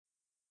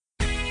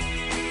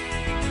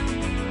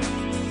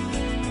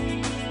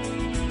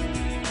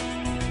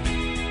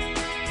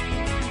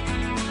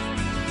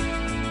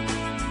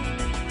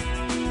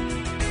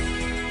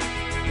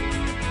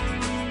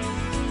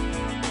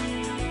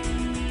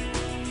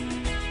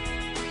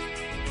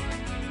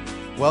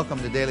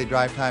Welcome to Daily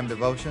Drive Time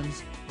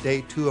Devotions,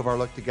 day 2 of our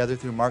look together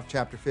through Mark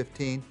chapter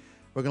 15.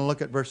 We're going to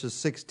look at verses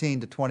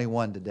 16 to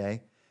 21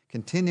 today,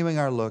 continuing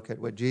our look at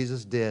what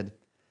Jesus did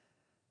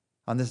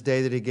on this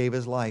day that he gave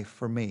his life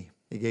for me.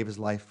 He gave his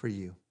life for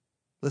you.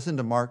 Listen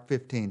to Mark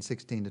 15,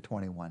 16 to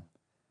 21.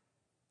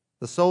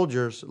 The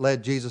soldiers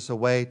led Jesus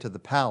away to the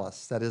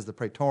palace, that is the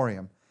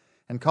praetorium,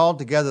 and called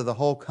together the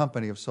whole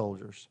company of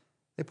soldiers.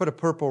 They put a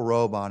purple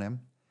robe on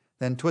him,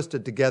 then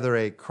twisted together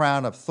a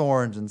crown of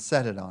thorns and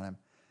set it on him.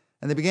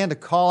 And they began to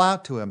call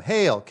out to him,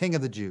 "Hail, King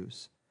of the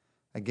Jews!"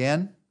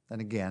 Again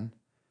and again,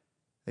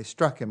 they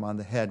struck him on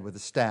the head with a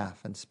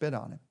staff and spit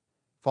on him.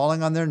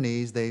 Falling on their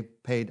knees, they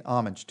paid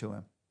homage to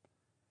him.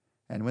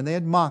 And when they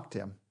had mocked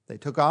him, they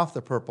took off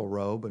the purple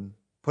robe and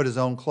put his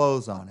own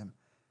clothes on him.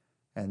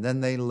 And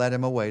then they led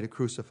him away to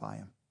crucify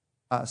him.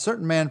 A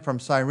certain man from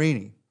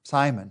Cyrene,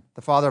 Simon,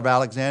 the father of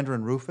Alexander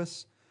and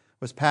Rufus,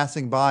 was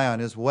passing by on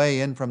his way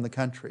in from the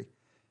country,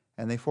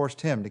 and they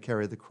forced him to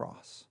carry the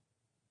cross.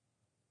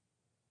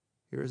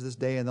 Here is this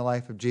day in the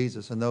life of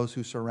Jesus and those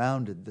who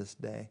surrounded this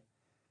day.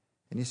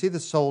 And you see the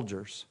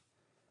soldiers.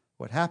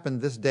 What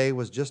happened this day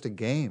was just a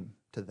game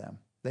to them.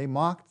 They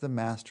mocked the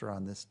master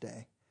on this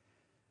day.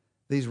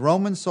 These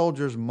Roman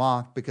soldiers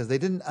mocked because they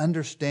didn't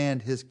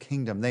understand his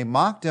kingdom. They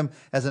mocked him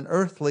as an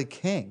earthly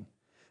king.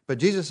 But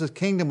Jesus'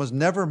 kingdom was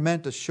never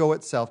meant to show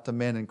itself to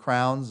men in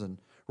crowns and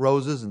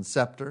roses and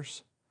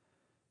scepters.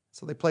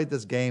 So they played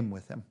this game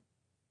with him.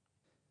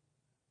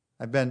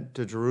 I've been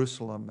to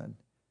Jerusalem, and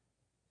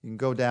you can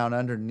go down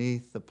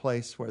underneath the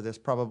place where this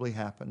probably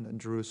happened in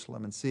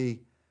Jerusalem and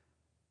see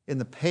in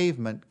the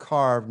pavement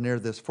carved near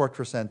this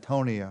Fortress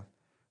Antonia,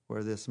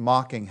 where this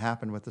mocking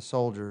happened with the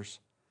soldiers,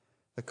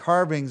 the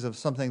carvings of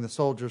something the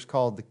soldiers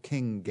called the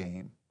king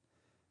game.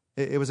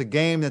 It was a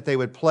game that they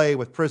would play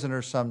with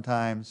prisoners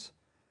sometimes,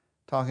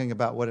 talking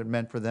about what it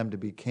meant for them to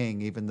be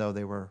king, even though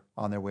they were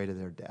on their way to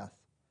their death.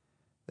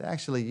 They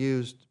actually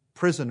used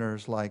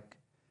prisoners like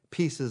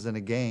pieces in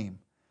a game,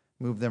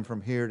 moved them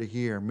from here to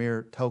here,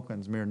 mere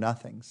tokens, mere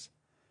nothings.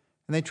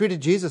 And they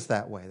treated Jesus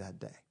that way that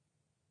day.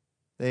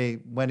 They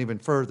went even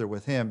further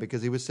with him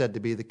because he was said to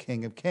be the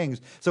King of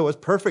Kings. So it was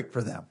perfect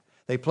for them.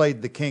 They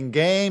played the king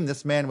game.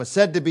 This man was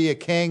said to be a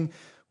king.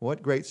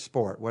 What great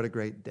sport. What a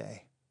great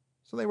day.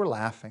 So they were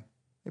laughing.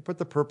 They put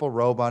the purple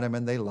robe on him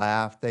and they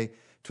laughed. They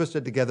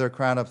twisted together a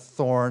crown of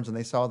thorns and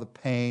they saw the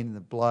pain and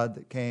the blood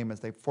that came as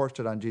they forced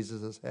it on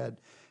Jesus'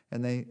 head.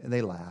 And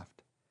they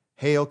laughed.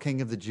 "Hail,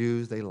 King of the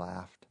Jews," they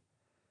laughed.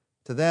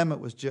 To them, it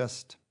was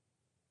just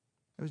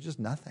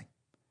nothing.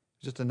 It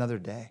was just another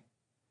day.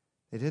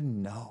 They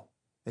didn't know.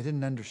 They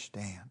didn't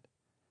understand.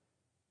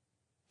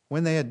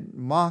 When they had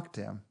mocked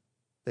him,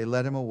 they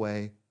led him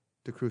away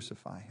to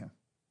crucify him.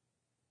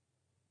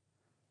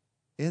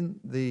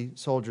 In the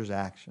soldiers'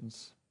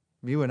 actions,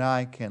 you and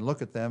I can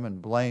look at them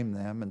and blame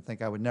them and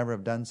think, "I would never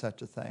have done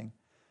such a thing."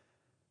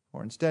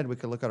 Or instead, we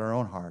could look at our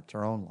own hearts,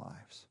 our own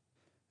lives,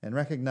 and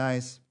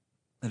recognize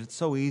that it's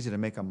so easy to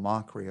make a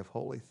mockery of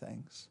holy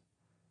things.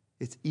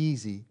 It's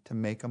easy to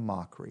make a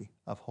mockery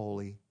of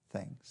holy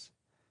things.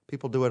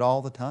 People do it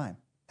all the time.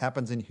 It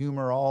happens in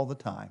humor all the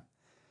time.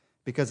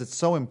 Because it's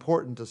so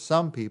important to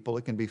some people,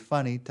 it can be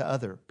funny to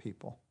other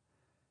people.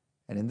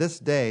 And in this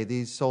day,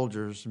 these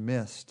soldiers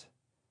missed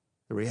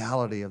the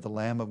reality of the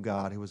Lamb of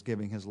God who was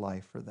giving his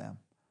life for them.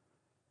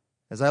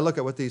 As I look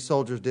at what these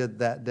soldiers did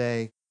that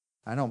day,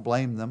 I don't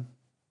blame them.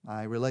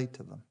 I relate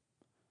to them.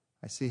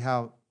 I see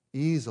how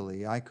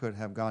easily I could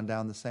have gone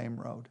down the same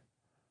road.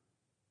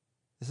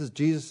 This is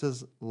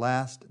Jesus'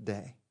 last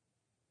day.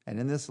 And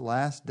in this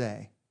last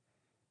day,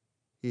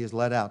 he is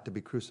led out to be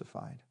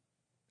crucified.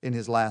 In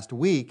his last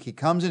week, he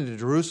comes into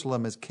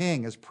Jerusalem as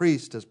king, as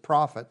priest, as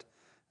prophet,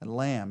 and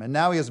lamb. And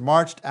now he has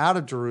marched out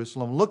of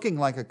Jerusalem looking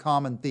like a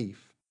common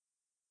thief,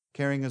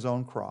 carrying his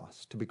own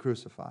cross to be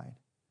crucified.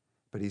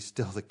 But he's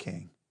still the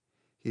king.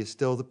 He is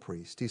still the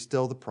priest. He's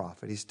still the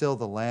prophet. He's still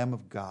the Lamb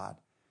of God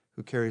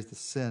who carries the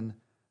sin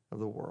of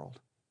the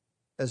world.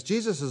 As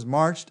Jesus has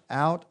marched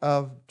out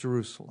of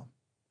Jerusalem,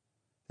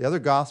 the other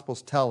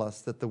Gospels tell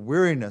us that the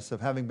weariness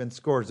of having been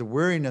scourged, the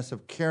weariness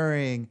of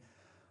carrying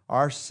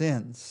our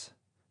sins,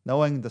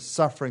 knowing the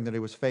suffering that he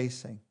was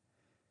facing,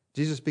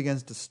 Jesus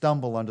begins to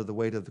stumble under the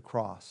weight of the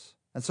cross.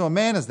 And so a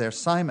man is there,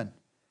 Simon,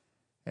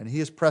 and he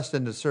is pressed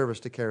into service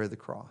to carry the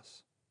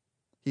cross.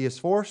 He is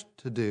forced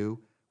to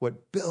do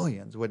what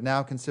billions would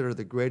now consider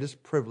the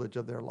greatest privilege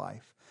of their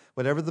life.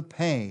 Whatever the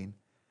pain,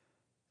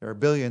 there are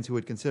billions who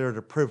would consider it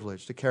a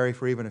privilege to carry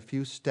for even a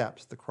few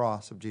steps the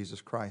cross of Jesus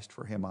Christ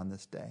for him on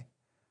this day.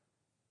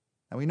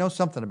 Now we know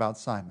something about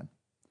Simon.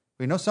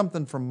 We know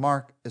something from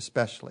Mark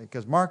especially,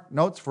 because Mark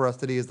notes for us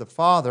that he is the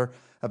father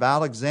of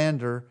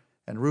Alexander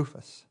and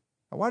Rufus.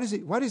 Now why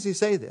does he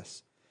say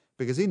this?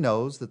 Because he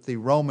knows that the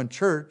Roman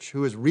church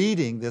who is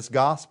reading this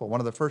gospel,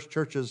 one of the first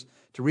churches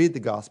to read the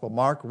gospel,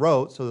 Mark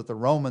wrote so that the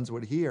Romans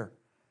would hear.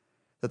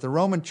 That the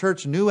Roman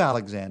church knew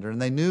Alexander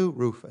and they knew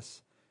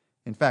Rufus.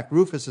 In fact,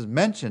 Rufus is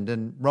mentioned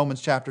in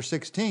Romans chapter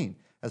 16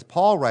 as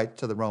Paul writes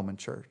to the Roman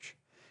church.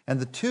 And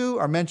the two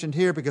are mentioned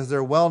here because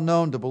they're well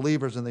known to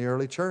believers in the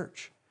early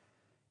church.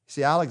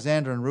 See,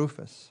 Alexander and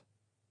Rufus,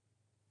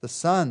 the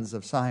sons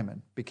of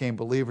Simon, became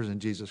believers in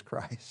Jesus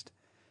Christ.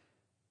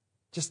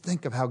 Just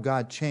think of how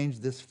God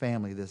changed this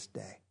family this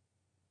day.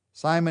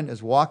 Simon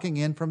is walking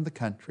in from the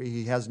country.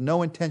 He has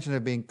no intention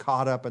of being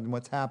caught up in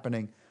what's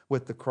happening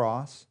with the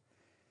cross.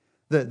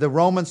 The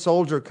Roman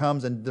soldier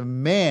comes and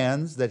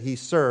demands that he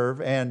serve,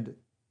 and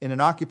in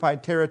an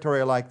occupied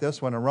territory like this,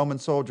 when a Roman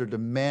soldier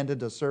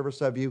demanded a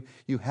service of you,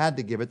 you had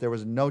to give it. There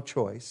was no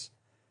choice.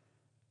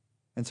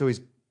 And so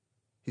he's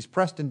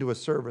pressed into a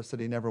service that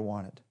he never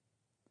wanted.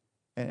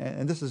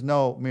 And this is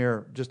no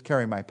mere just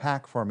carry my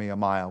pack for me a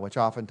mile, which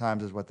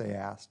oftentimes is what they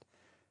asked.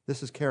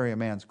 This is carry a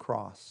man's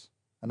cross,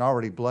 an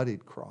already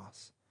bloodied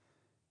cross.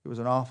 It was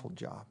an awful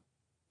job.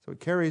 So he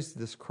carries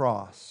this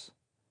cross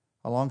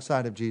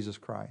alongside of Jesus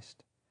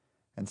Christ.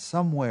 And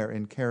somewhere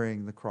in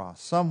carrying the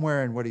cross,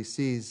 somewhere in what he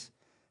sees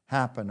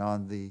happen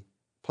on the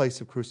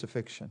place of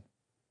crucifixion,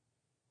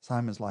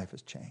 Simon's life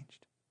has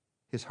changed.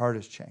 His heart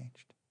has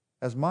changed.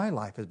 As my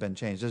life has been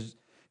changed, as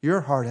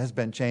your heart has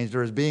been changed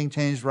or is being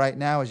changed right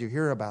now as you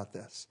hear about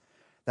this.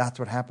 That's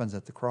what happens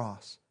at the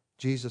cross.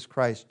 Jesus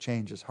Christ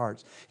changes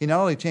hearts. He not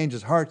only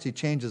changes hearts, he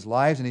changes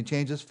lives and he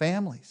changes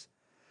families.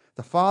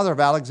 The father of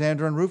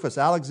Alexander and Rufus.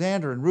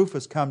 Alexander and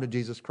Rufus come to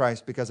Jesus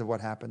Christ because of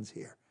what happens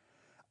here.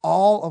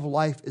 All of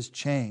life is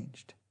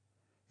changed.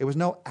 It was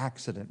no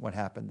accident what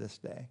happened this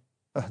day.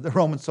 The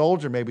Roman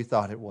soldier maybe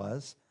thought it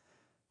was,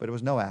 but it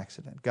was no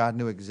accident. God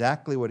knew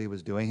exactly what he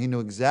was doing. He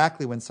knew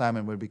exactly when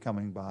Simon would be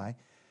coming by.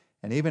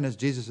 And even as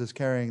Jesus is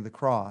carrying the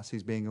cross,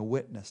 he's being a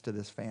witness to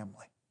this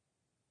family.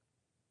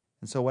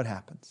 And so what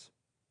happens?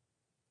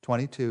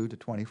 22 to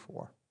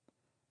 24.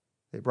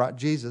 They brought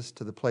Jesus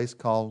to the place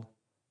called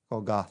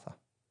Golgotha,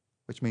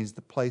 which means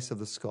the place of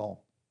the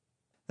skull.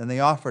 Then they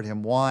offered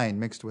him wine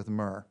mixed with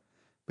myrrh,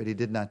 but he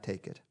did not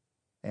take it.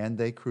 And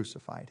they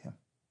crucified him.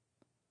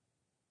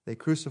 They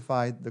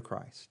crucified the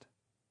Christ.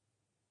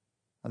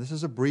 Now this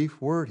is a brief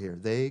word here.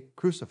 They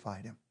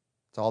crucified him.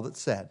 That's all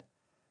that's said.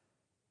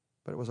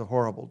 But it was a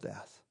horrible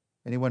death.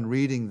 Anyone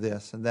reading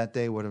this in that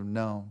day would have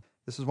known.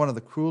 This is one of the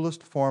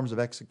cruelest forms of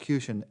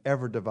execution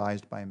ever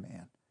devised by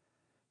man.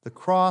 The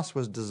cross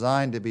was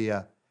designed to be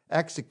an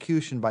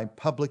execution by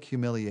public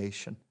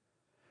humiliation.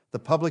 The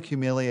public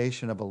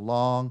humiliation of a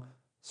long,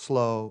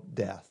 slow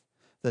death.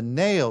 The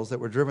nails that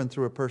were driven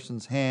through a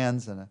person's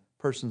hands and a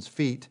person's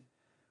feet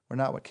were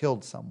not what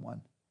killed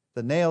someone.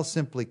 The nails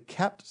simply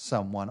kept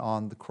someone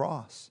on the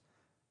cross.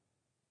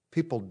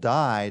 People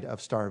died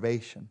of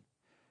starvation.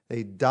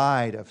 They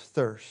died of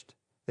thirst.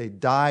 They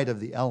died of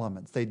the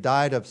elements. They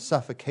died of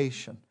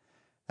suffocation.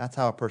 That's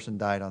how a person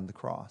died on the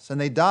cross.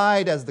 And they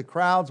died as the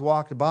crowds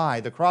walked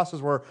by. The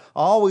crosses were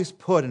always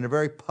put in a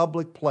very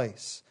public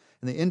place,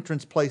 in the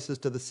entrance places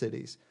to the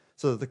cities,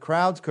 so that the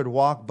crowds could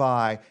walk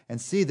by and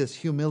see this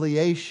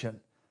humiliation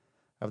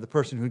of the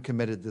person who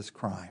committed this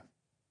crime.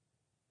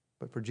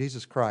 But for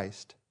Jesus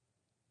Christ,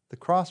 the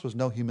cross was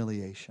no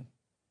humiliation.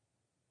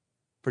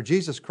 For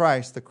Jesus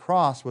Christ, the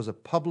cross was a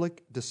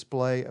public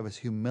display of his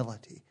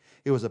humility.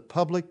 It was a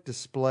public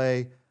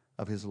display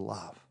of his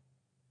love.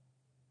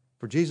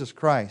 For Jesus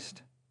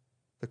Christ,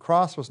 the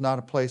cross was not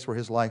a place where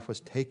his life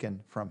was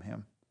taken from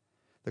him.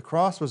 The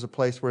cross was a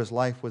place where his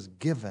life was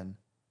given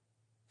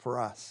for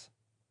us.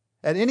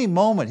 At any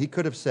moment, he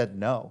could have said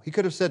no. He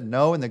could have said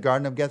no in the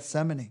Garden of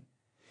Gethsemane.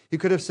 He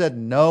could have said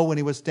no when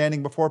he was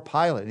standing before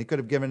Pilate. He could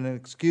have given an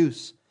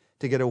excuse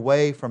to get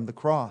away from the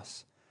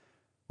cross.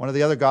 One of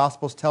the other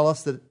Gospels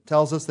tells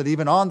us that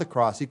even on the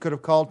cross, he could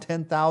have called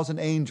 10,000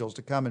 angels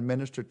to come and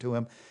minister to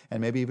him and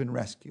maybe even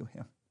rescue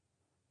him.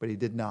 But he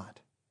did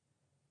not.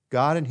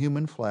 God in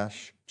human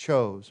flesh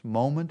chose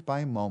moment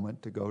by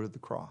moment to go to the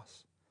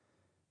cross.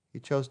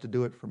 He chose to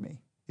do it for me.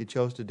 He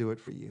chose to do it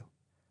for you.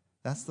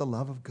 That's the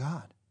love of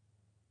God.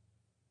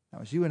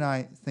 Now, as you and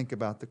I think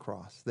about the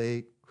cross,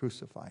 they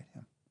crucified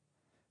him.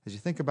 As you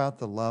think about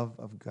the love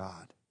of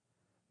God,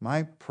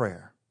 my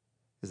prayer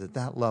is that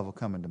that love will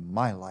come into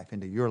my life,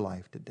 into your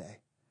life today.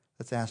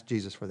 Let's ask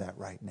Jesus for that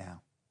right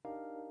now.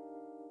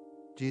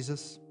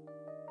 Jesus,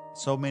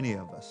 so many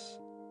of us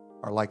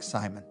are like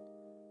Simon.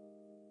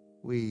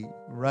 We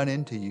run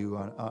into you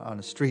on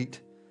a street,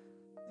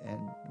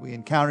 and we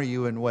encounter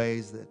you in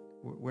ways that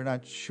we're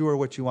not sure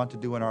what you want to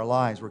do in our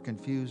lives. We're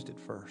confused at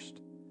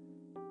first.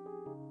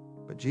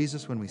 But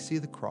Jesus, when we see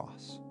the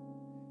cross,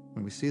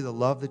 when we see the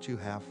love that you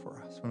have for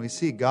us, when we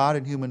see God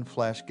in human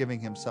flesh giving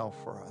himself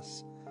for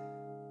us,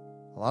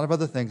 a lot of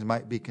other things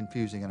might be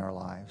confusing in our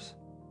lives,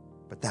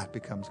 but that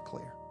becomes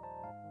clear.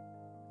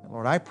 And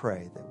Lord, I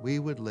pray that we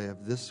would live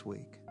this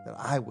week, that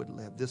I would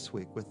live this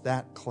week with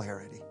that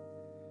clarity.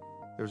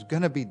 There's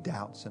going to be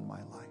doubts in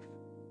my life.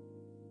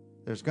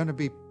 There's going to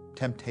be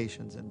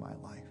temptations in my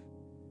life.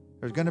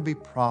 There's going to be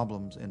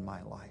problems in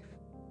my life.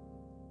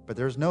 But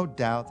there's no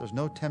doubt, there's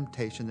no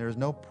temptation, there's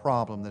no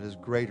problem that is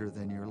greater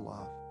than your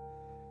love.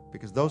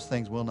 Because those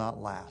things will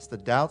not last. The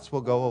doubts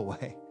will go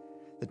away.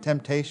 The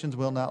temptations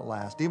will not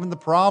last. Even the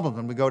problems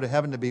when we go to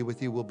heaven to be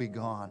with you will be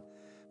gone.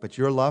 But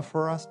your love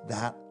for us,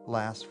 that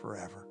lasts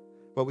forever.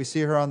 What we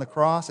see here on the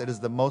cross, it is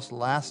the most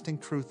lasting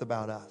truth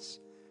about us.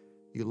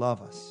 You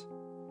love us.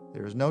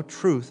 There is no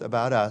truth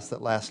about us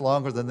that lasts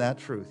longer than that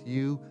truth.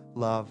 You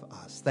love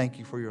us. Thank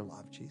you for your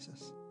love,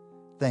 Jesus.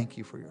 Thank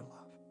you for your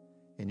love.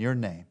 In your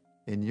name,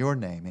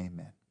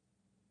 amen.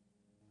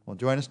 Well,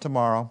 join us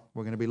tomorrow.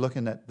 We're going to be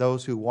looking at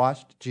those who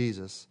watched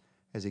Jesus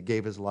as he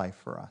gave his life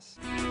for us.